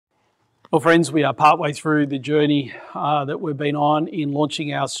Well, friends, we are partway through the journey that we've been on in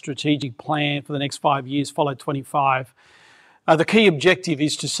launching our strategic plan for the next 5 years, Follow 25. The key objective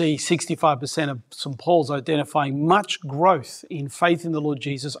is to see 65% of St. Paul's identifying much growth in faith in the Lord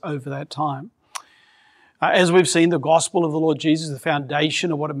Jesus over that time. As we've seen, the gospel of the Lord Jesus is the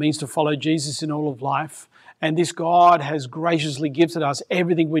foundation of what it means to follow Jesus in all of life. And this God has graciously gifted us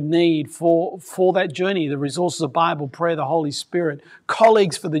everything we need for that journey, the resources of Bible, prayer, the Holy Spirit,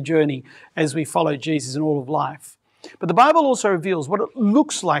 colleagues for the journey as we follow Jesus in all of life. But the Bible also reveals what it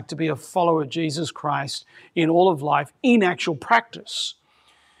looks like to be a follower of Jesus Christ in all of life in actual practice.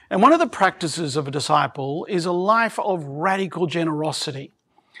 And one of the practices of a disciple is a life of radical generosity.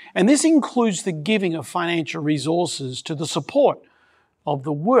 And this includes the giving of financial resources to the support of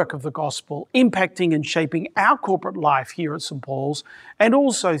the work of the gospel, impacting and shaping our corporate life here at St. Paul's, and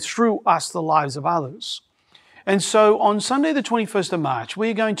also through us the lives of others. And so on Sunday the 21st of March,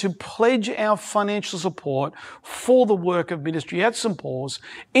 we're going to pledge our financial support for the work of ministry at St. Paul's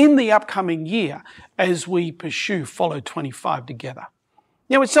in the upcoming year as we pursue Follow 25 together.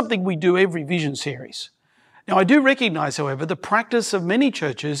 Now, it's something we do every vision series. Now, I do recognise, however, the practice of many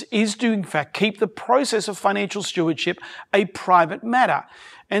churches is to, in fact, keep the process of financial stewardship a private matter.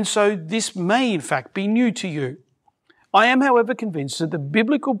 And so this may, in fact, be new to you. I am, however, convinced that the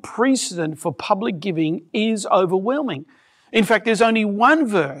biblical precedent for public giving is overwhelming. In fact, there's only one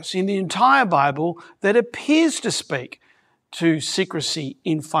verse in the entire Bible that appears to speak to secrecy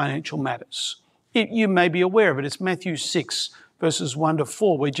in financial matters. You may be aware of it. It's Matthew 6, verses 1 to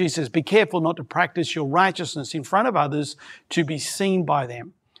 4, where Jesus says, "Be careful not to practice your righteousness in front of others to be seen by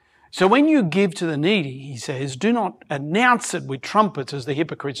them." So when you give to the needy, he says, do not announce it with trumpets as the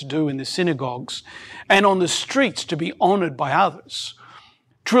hypocrites do in the synagogues and on the streets to be honoured by others.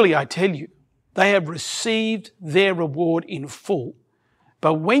 Truly, I tell you, they have received their reward in full.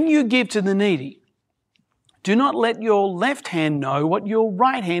 But when you give to the needy, do not let your left hand know what your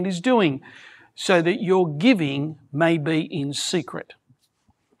right hand is doing, so that your giving may be in secret.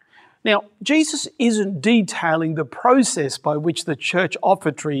 Now, Jesus isn't detailing the process by which the church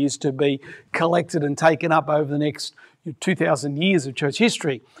offertory is to be collected and taken up over the next 2,000 years of church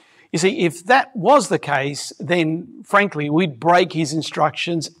history. You see, if that was the case, then frankly, we'd break his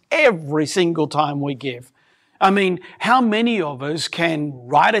instructions every single time we give. I mean, how many of us can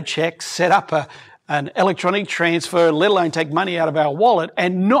write a check, set up an electronic transfer, let alone take money out of our wallet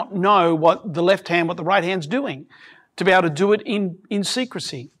and not know what the left hand, what the right hand's doing, to be able to do it in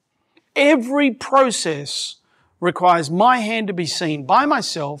secrecy? Every process requires my hand to be seen by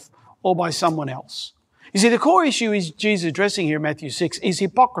myself or by someone else. You see, the core issue is Jesus addressing here in Matthew 6 is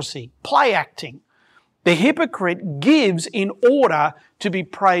hypocrisy, play acting. The hypocrite gives in order to be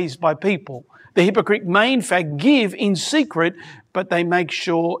praised by people. The hypocrite may in fact give in secret, but they make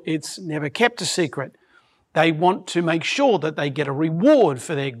sure it's never kept a secret. They want to make sure that they get a reward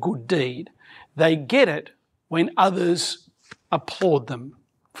for their good deed. They get it when others applaud them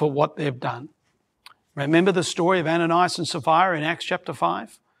for what they've done. Remember the story of Ananias and Sapphira in Acts chapter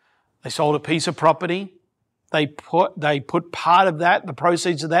 5? They sold a piece of property. They put part of that, the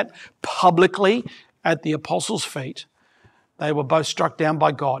proceeds of that, publicly at the apostles' feet. They were both struck down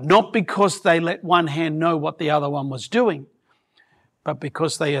by God, not because they let one hand know what the other one was doing, but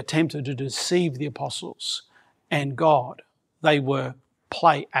because they attempted to deceive the apostles and God. They were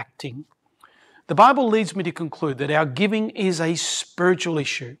play acting. The Bible leads me to conclude that our giving is a spiritual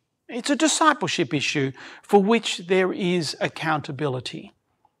issue. It's a discipleship issue for which there is accountability.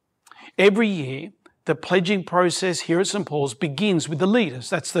 Every year, the pledging process here at St. Paul's begins with the leaders.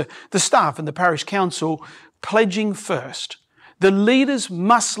 That's the staff and the parish council pledging first. The leaders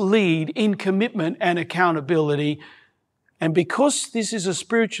must lead in commitment and accountability. And because this is a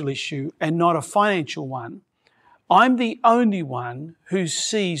spiritual issue and not a financial one, I'm the only one who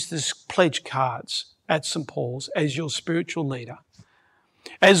sees the pledge cards at St. Paul's as your spiritual leader.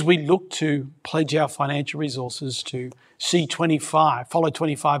 As we look to pledge our financial resources to see 25, Follow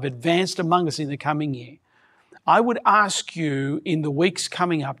 25 advanced among us in the coming year, I would ask you in the weeks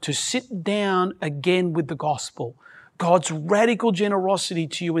coming up to sit down again with the gospel, God's radical generosity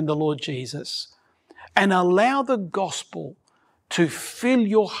to you in the Lord Jesus, and allow the gospel to fill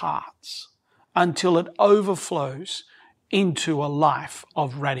your hearts until it overflows into a life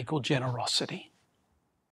of radical generosity.